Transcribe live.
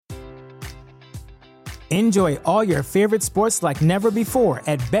Enjoy all your favorite sports like never before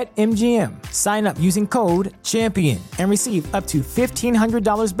at BetMGM. Sign up using code CHAMPION and receive up to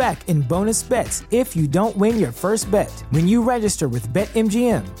 $1,500 back in bonus bets if you don't win your first bet. When you register with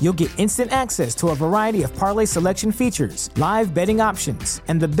BetMGM, you'll get instant access to a variety of parlay selection features, live betting options,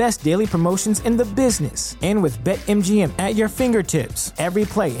 and the best daily promotions in the business. And with BetMGM at your fingertips, every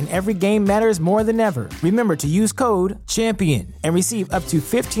play and every game matters more than ever. Remember to use code CHAMPION and receive up to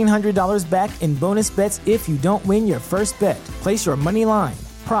 $1,500 back in bonus bets if you don't win your first bet. Place your money line,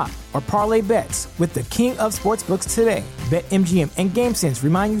 prop, or parlay bets with the king of sportsbooks today. BetMGM and GameSense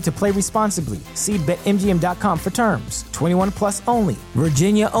remind you to play responsibly. See BetMGM.com for terms. 21 plus only.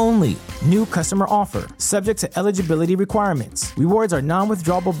 Virginia only. New customer offer. Subject to eligibility requirements. Rewards are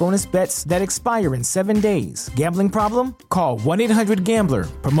non-withdrawable bonus bets that expire in 7 days. Gambling problem? Call 1-800-GAMBLER.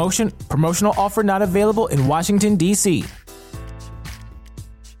 Promotional offer not available in Washington, D.C.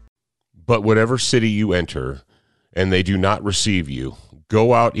 But whatever city you enter, and they do not receive you,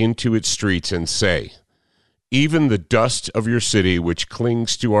 go out into its streets and say, even the dust of your city which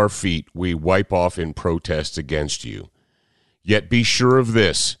clings to our feet we wipe off in protest against you. Yet be sure of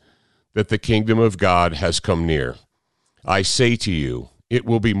this, that the kingdom of God has come near. I say to you, it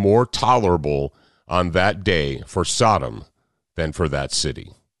will be more tolerable on that day for Sodom than for that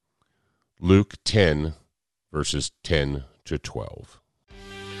city. Luke 10, verses 10 to 12.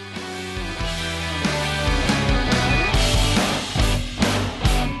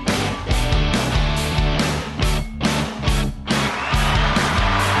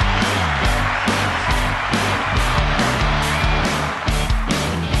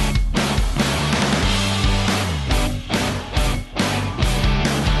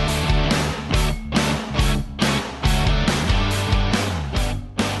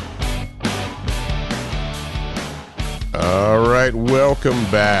 All right, welcome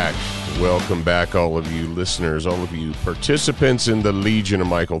back. Welcome back, all of you listeners, all of you participants in the Legion of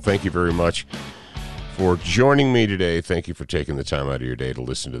Michael. Thank you very much for joining me today. Thank you for taking the time out of your day to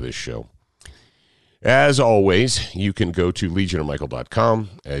listen to this show. As always, you can go to legionofmichael.com,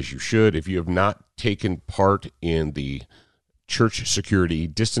 as you should. If you have not taken part in the church security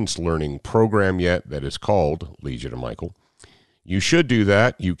distance learning program yet, that is called Legion of Michael, you should do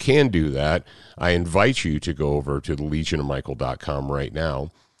that. You can do that. I invite you to go over to the legionofmichael.com right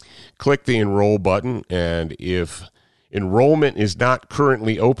now. Click the enroll button, and if enrollment is not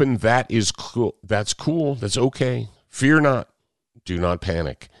currently open, that is cool. That's cool. That's okay. Fear not. Do not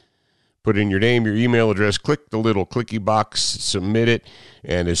panic. Put in your name, your email address, click the little clicky box, submit it,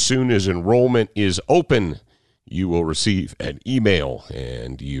 and as soon as enrollment is open, you will receive an email,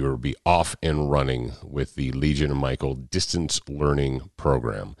 and you'll be off and running with the Legion of Michael Distance Learning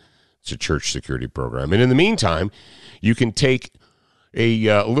Program. It's a church security program. And in the meantime, you can take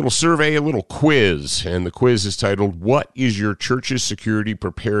a little survey, a little quiz, and the quiz is titled, What is your church's security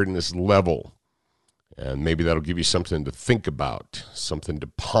preparedness level? And maybe that'll give you something to think about, something to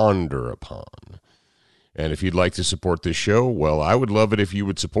ponder upon. And if you'd like to support this show, well, I would love it if you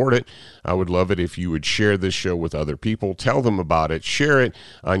would support it. I would love it if you would share this show with other people. Tell them about it. Share it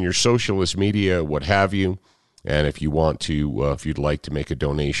on your socialist media, what have you. And if you want to, if you'd like to make a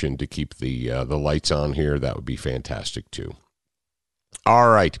donation to keep the lights on here, that would be fantastic too. All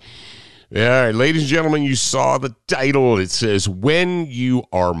right. All right, ladies and gentlemen, you saw the title. It says, When You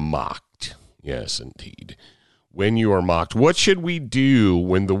Are Mocked. Yes, indeed. When you are mocked. What should we do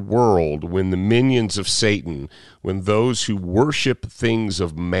when the world, when the minions of Satan, when those who worship things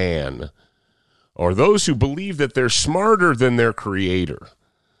of man, or those who believe that they're smarter than their creator?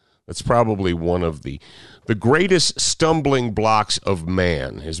 That's probably one of the greatest stumbling blocks of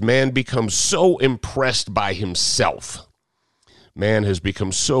man, is man becomes so impressed by himself. Man has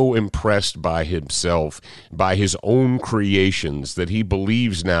become so impressed by himself, by his own creations, that he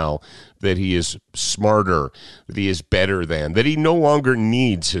believes now that he is smarter, that he is better than, that he no longer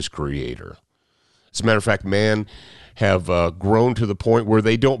needs his creator. As a matter of fact, man have grown to the point where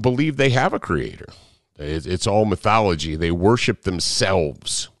they don't believe they have a creator. It's all mythology. They worship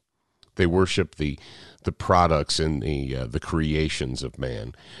themselves. They worship the products and the creations of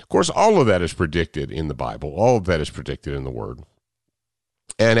man. Of course, all of that is predicted in the Bible. All of that is predicted in the Word.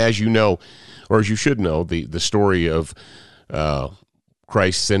 And as you know, or as you should know, the story of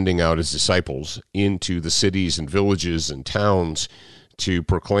Christ sending out his disciples into the cities and villages and towns to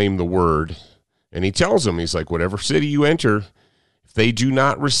proclaim the word. And he tells them, he's like, whatever city you enter, if they do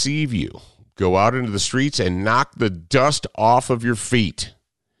not receive you, go out into the streets and knock the dust off of your feet.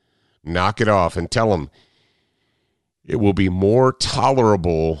 Knock it off and tell them it will be more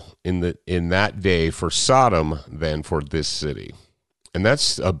tolerable in that day for Sodom than for this city. And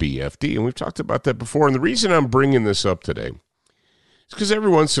that's a BFD, and we've talked about that before. And the reason I'm bringing this up today is because every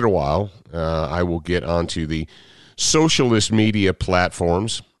once in a while, I will get onto the socialist media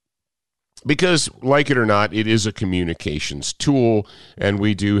platforms because, like it or not, it is a communications tool, and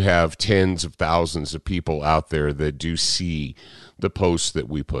we do have tens of thousands of people out there that do see the posts that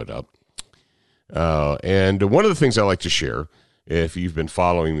we put up. And one of the things I like to share, if you've been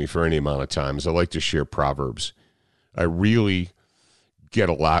following me for any amount of time, is I like to share Proverbs. I really get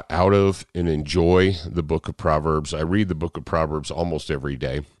a lot out of and enjoy the book of Proverbs. I read the book of Proverbs almost every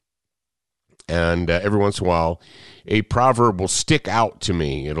day. And every once in a while, a proverb will stick out to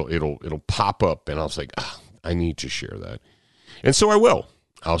me. It'll pop up, and I'll say, I need to share that. And so I will.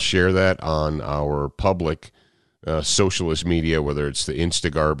 I'll share that on our public socialist media, whether it's the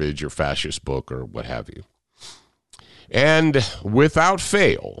Instagarbage or Fascist Book or what have you. And without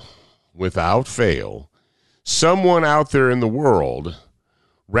fail, someone out there in the world,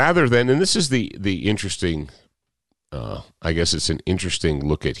 rather than, and this is the interesting, I guess it's an interesting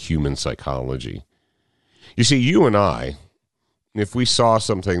look at human psychology. You see, you and I, if we saw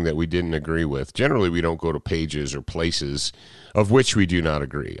something that we didn't agree with, generally we don't go to pages or places of which we do not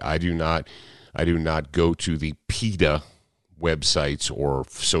agree. I do not go to the PETA websites or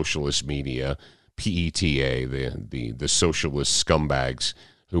socialist media, PETA, the socialist scumbags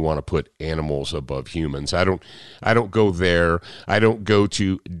who want to put animals above humans. I don't go there. I don't go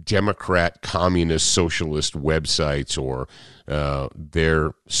to Democrat, communist, socialist websites or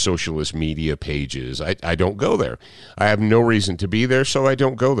their socialist media pages. I don't go there. I have no reason to be there, so I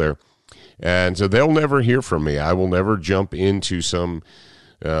don't go there. And so they'll never hear from me. I will never jump into some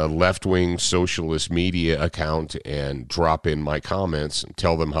left-wing socialist media account and drop in my comments and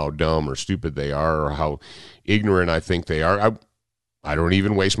tell them how dumb or stupid they are or how ignorant I think they are. I don't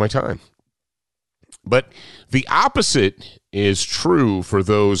even waste my time. But the opposite is true for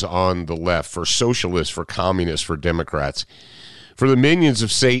those on the left, for socialists, for communists, for Democrats. For the minions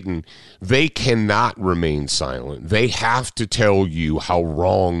of Satan, they cannot remain silent. They have to tell you how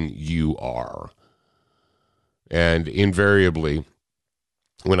wrong you are. And invariably,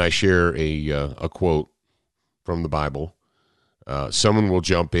 when I share a quote from the Bible, someone will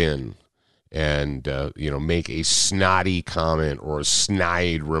jump in and make a snotty comment or a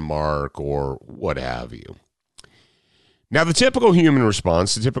snide remark or what have you. Now, the typical human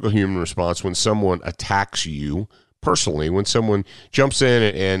response when someone attacks you personally, when someone jumps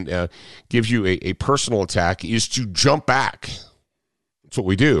in and gives you a personal attack, is to jump back. That's what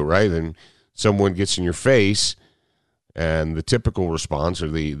we do, right? And someone gets in your face, and the typical response or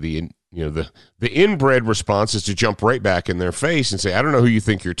the inbred response is to jump right back in their face and say, I don't know who you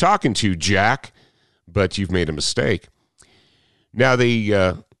think you're talking to, Jack, but you've made a mistake. Now,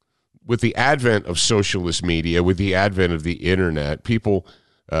 with the advent of socialist media, with the advent of the internet, people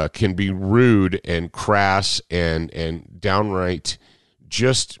can be rude and crass and downright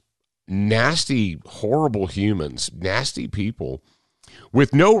just nasty, horrible humans, nasty people,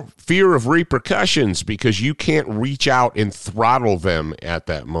 with no fear of repercussions because you can't reach out and throttle them at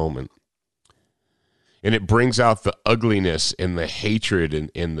that moment. And it brings out the ugliness and the hatred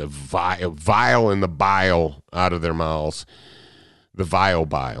and the vile and the bile out of their mouths. The vile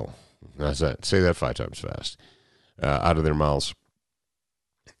bile. How's that? Say that 5 times fast. Out of their mouths.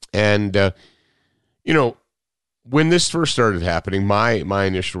 And, when this first started happening, my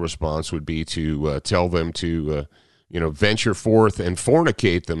initial response would be to tell them to, venture forth and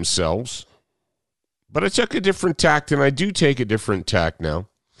fornicate themselves. But I took a different tact, and I do take a different tact now.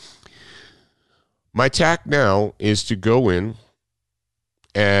 My tact now is to go in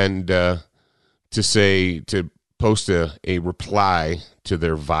and to post a reply to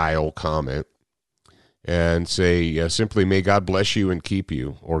their vile comment and say simply, may God bless you and keep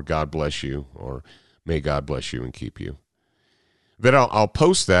you, or God bless you, or may God bless you and keep you. Then I'll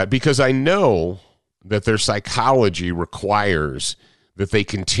post that because I know that their psychology requires that they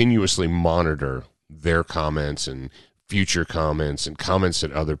continuously monitor their comments and future comments and comments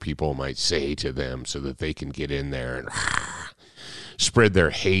that other people might say to them so that they can get in there and spread their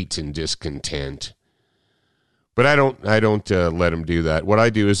hate and discontent. But I don't let them do that. What I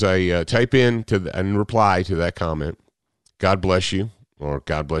do is I type in and reply to that comment, God bless you, or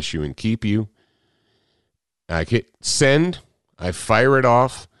God bless you and keep you. I hit send, I fire it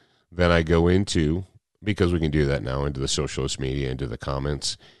off, then I go into, because we can do that now, into the socialist media, into the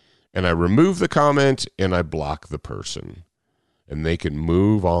comments, and I remove the comment and I block the person. And they can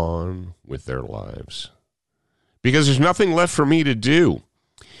move on with their lives. Because there's nothing left for me to do.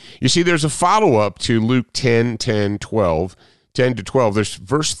 You see, there's a follow-up to Luke 10 to 12. There's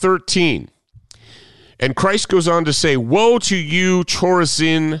verse 13. And Christ goes on to say, woe to you,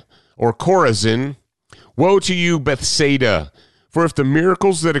 Chorazin, or Chorazin, woe to you, Bethsaida, for if the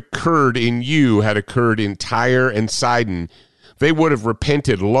miracles that occurred in you had occurred in Tyre and Sidon, they would have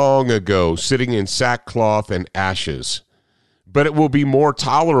repented long ago, sitting in sackcloth and ashes. But it will be more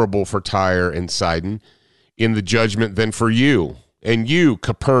tolerable for Tyre and Sidon in the judgment than for you. And you,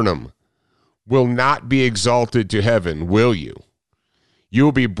 Capernaum, will not be exalted to heaven, will you? You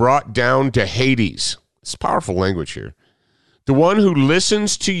will be brought down to Hades. It's powerful language here. The one who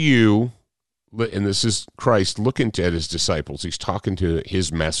listens to you, and this is Christ looking at his disciples. He's talking to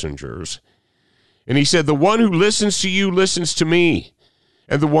his messengers. And he said, the one who listens to you listens to me.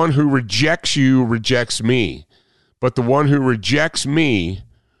 And the one who rejects you rejects me. But the one who rejects me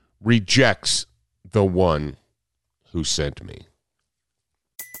rejects the one who sent me.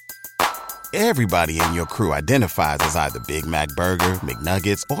 Everybody in your crew identifies as either Big Mac Burger,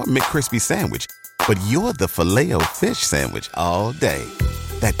 McNuggets, or McCrispy Sandwich. But you're the Filet-O-Fish Sandwich all day.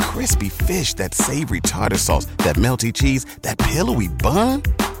 That crispy fish, that savory tartar sauce, that melty cheese, that pillowy bun.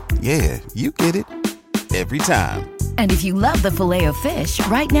 Yeah, you get it. Every time. And if you love the Filet-O-Fish,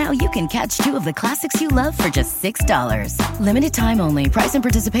 right now you can catch two of the classics you love for just $6. Limited time only. Price and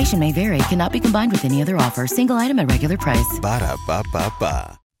participation may vary. Cannot be combined with any other offer. Single item at regular price.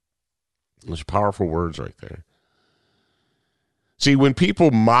 Ba-da-ba-ba-ba. Those powerful words right there. See, when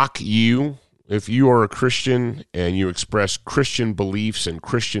people mock you, if you are a Christian and you express Christian beliefs and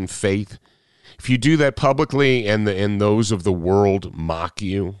Christian faith, if you do that publicly and those of the world mock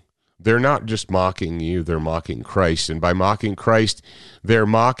you, they're not just mocking you, they're mocking Christ. And by mocking Christ, they're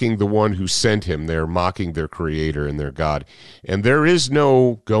mocking the one who sent him. They're mocking their creator and their God. And there is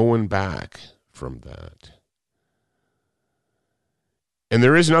no going back from that. And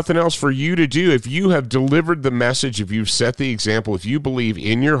there is nothing else for you to do. If you have delivered the message, if you've set the example, if you believe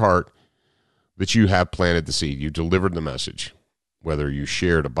in your heart that you have planted the seed, you delivered the message, whether you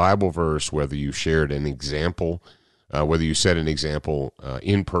shared a Bible verse, whether you shared an example, whether you set an example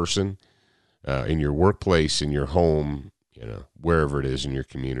in person, in your workplace, in your home, wherever it is in your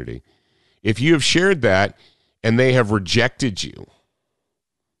community. If you have shared that and they have rejected you,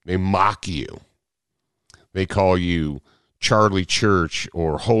 they mock you, they call you Charlie Church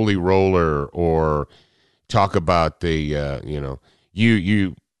or Holy Roller, or talk about the,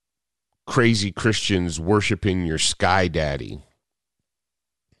 you crazy Christians worshiping your sky daddy.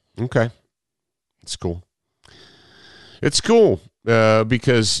 Okay. It's cool. It's cool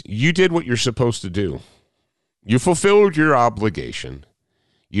because you did what you're supposed to do. You fulfilled your obligation.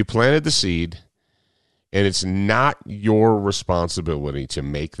 You planted the seed, and it's not your responsibility to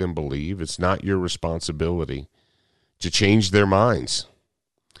make them believe. It's not your responsibility to change their minds.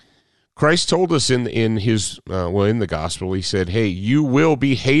 Christ told us in the gospel, he said, hey, you will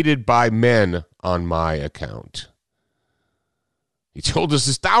be hated by men on my account. He told us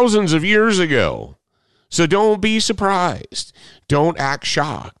this thousands of years ago. So don't be surprised. Don't act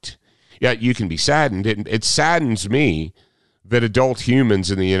shocked. Yeah, you can be saddened. It saddens me that adult humans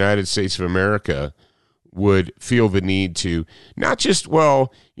in the United States of America would feel the need to not just,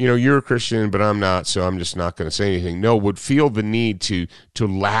 you're a Christian, but I'm not, so I'm just not going to say anything. No, would feel the need to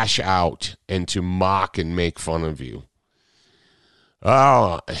lash out and to mock and make fun of you.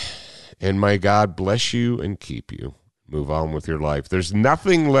 And may God bless you and keep you. Move on with your life. There's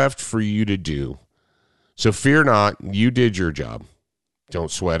nothing left for you to do. So fear not. You did your job.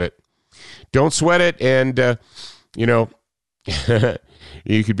 Don't sweat it. Don't sweat it. And,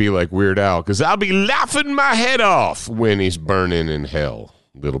 you could be like Weird Al, because I'll be laughing my head off when he's burning in hell.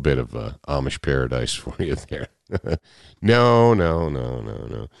 A little bit of Amish paradise for you there. No.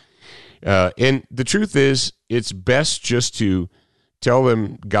 And the truth is, it's best just to tell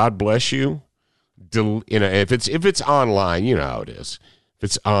them, God bless you. If it's online, you know how it is. If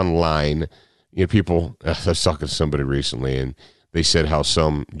it's online, people, I was talking to somebody recently, and they said how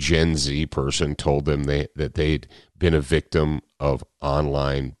some Gen Z person told them that they'd been a victim of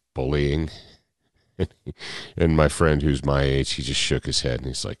online bullying. And my friend, who's my age, he just shook his head, and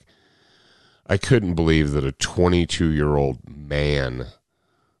he's like, I couldn't believe that a 22-year-old man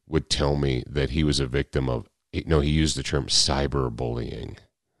would tell me that he was a victim of, he used the term cyberbullying.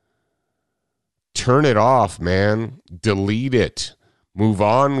 Turn it off, man. Delete it. Move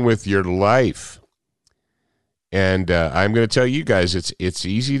on with your life. And I'm going to tell you guys, it's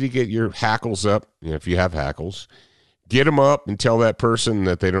easy to get your hackles up, if you have hackles. Get them up and tell that person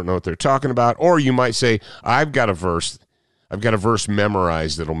that they don't know what they're talking about. Or you might say, I've got a verse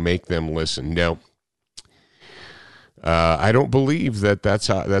memorized that'll make them listen. No. I don't believe that's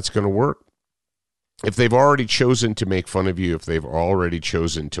how that's going to work. if they've already chosen to make fun of you, if they've already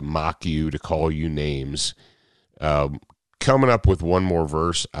chosen to mock you, to call you names, coming up with one more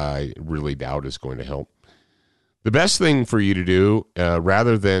verse, I really doubt is going to help. The best thing for you to do,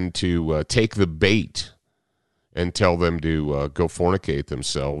 rather than to take the bait and tell them to go fornicate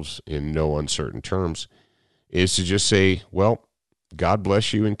themselves in no uncertain terms, is to just say, well, God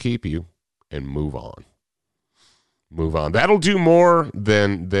bless you and keep you, and move on. Move on. That'll do more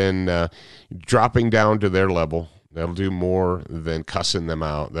than dropping down to their level. That'll do more than cussing them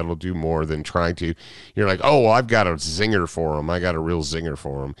out. That'll do more than trying to, you're like, oh, well, I've got a zinger for them. I got a real zinger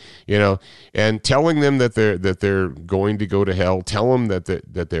for them, and telling them that they're going to go to hell, tell them that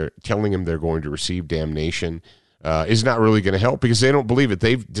they're telling them they're going to receive damnation is not really going to help, because they don't believe it.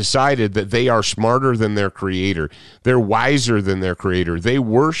 They've decided that they are smarter than their creator. They're wiser than their creator. They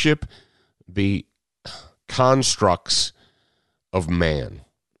worship the constructs of man.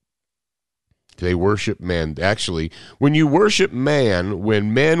 They worship man. Actually, when you worship man,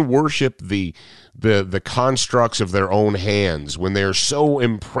 when men worship the constructs of their own hands, when they're so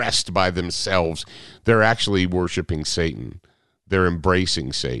impressed by themselves, they're actually worshiping Satan. They're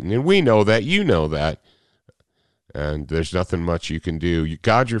embracing Satan. And we know that. You know that. And there's nothing much you can do.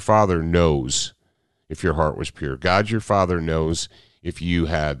 God your Father knows if your heart was pure. God your Father knows if you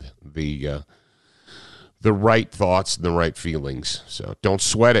had the right thoughts and the right feelings. So don't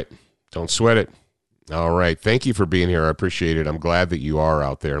sweat it. Don't sweat it. All right. Thank you for being here. I appreciate it. I'm glad that you are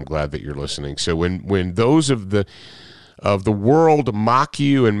out there. I'm glad that you're listening. So when those of the world mock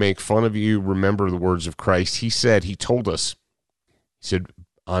you and make fun of you, remember the words of Christ. He told us, he said,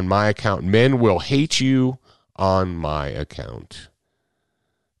 on my account, men will hate you on my account.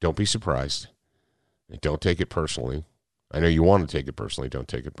 Don't be surprised. Don't take it personally. I know you want to take it personally. Don't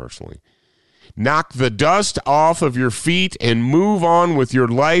take it personally. Knock the dust off of your feet and move on with your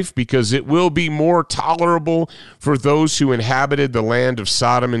life, because it will be more tolerable for those who inhabited the land of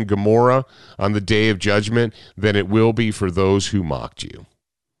Sodom and Gomorrah on the day of judgment than it will be for those who mocked you.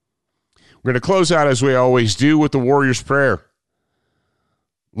 We're going to close out, as we always do, with the Warrior's Prayer.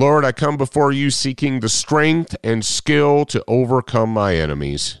 Lord, I come before you seeking the strength and skill to overcome my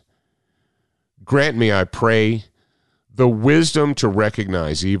enemies. Grant me, I pray, the wisdom to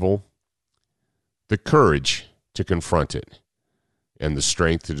recognize evil, the courage to confront it, and the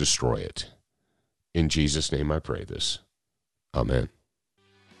strength to destroy it. In Jesus' name I pray this. Amen.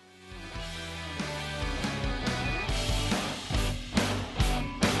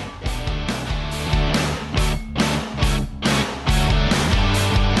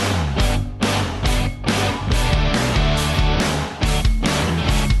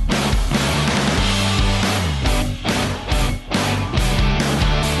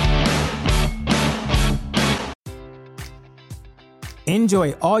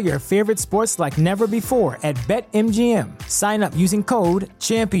 Enjoy all your favorite sports like never before at BetMGM. Sign up using code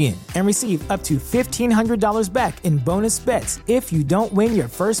CHAMPION and receive up to $1,500 back in bonus bets if you don't win your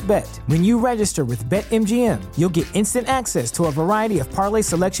first bet. When you register with BetMGM, you'll get instant access to a variety of parlay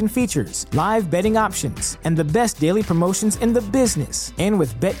selection features, live betting options, and the best daily promotions in the business. And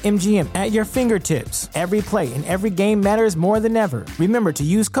with BetMGM at your fingertips, every play and every game matters more than ever. Remember to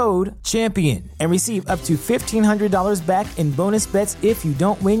use code CHAMPION and receive up to $1,500 back in bonus bets if you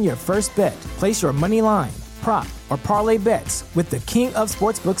don't win your first bet. Place your money line, prop, or parlay bets with the king of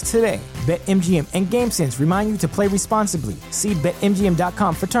sportsbooks today. BetMGM and GameSense remind you to play responsibly. See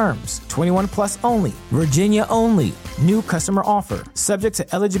BetMGM.com for terms. 21 plus only. Virginia only. New customer offer. Subject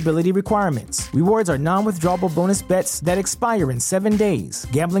to eligibility requirements. Rewards are non-withdrawable bonus bets that expire in 7 days.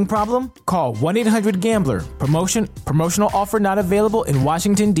 Gambling problem? Call 1-800-GAMBLER. Promotional offer not available in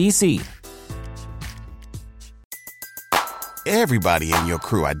Washington, D.C. Everybody in your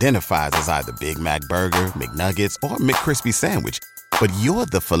crew identifies as either Big Mac Burger, McNuggets, or McCrispy Sandwich. But you're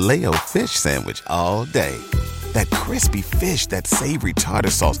the Filet-O-Fish Sandwich all day. That crispy fish, that savory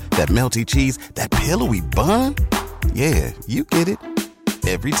tartar sauce, that melty cheese, that pillowy bun. Yeah, you get it.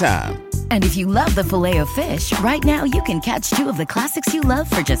 Every time. And if you love the Filet-O-Fish, right now you can catch two of the classics you love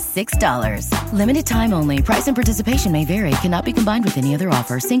for just $6. Limited time only. Price and participation may vary. Cannot be combined with any other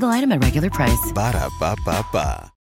offer. Single item at regular price. Ba-da-ba-ba-ba.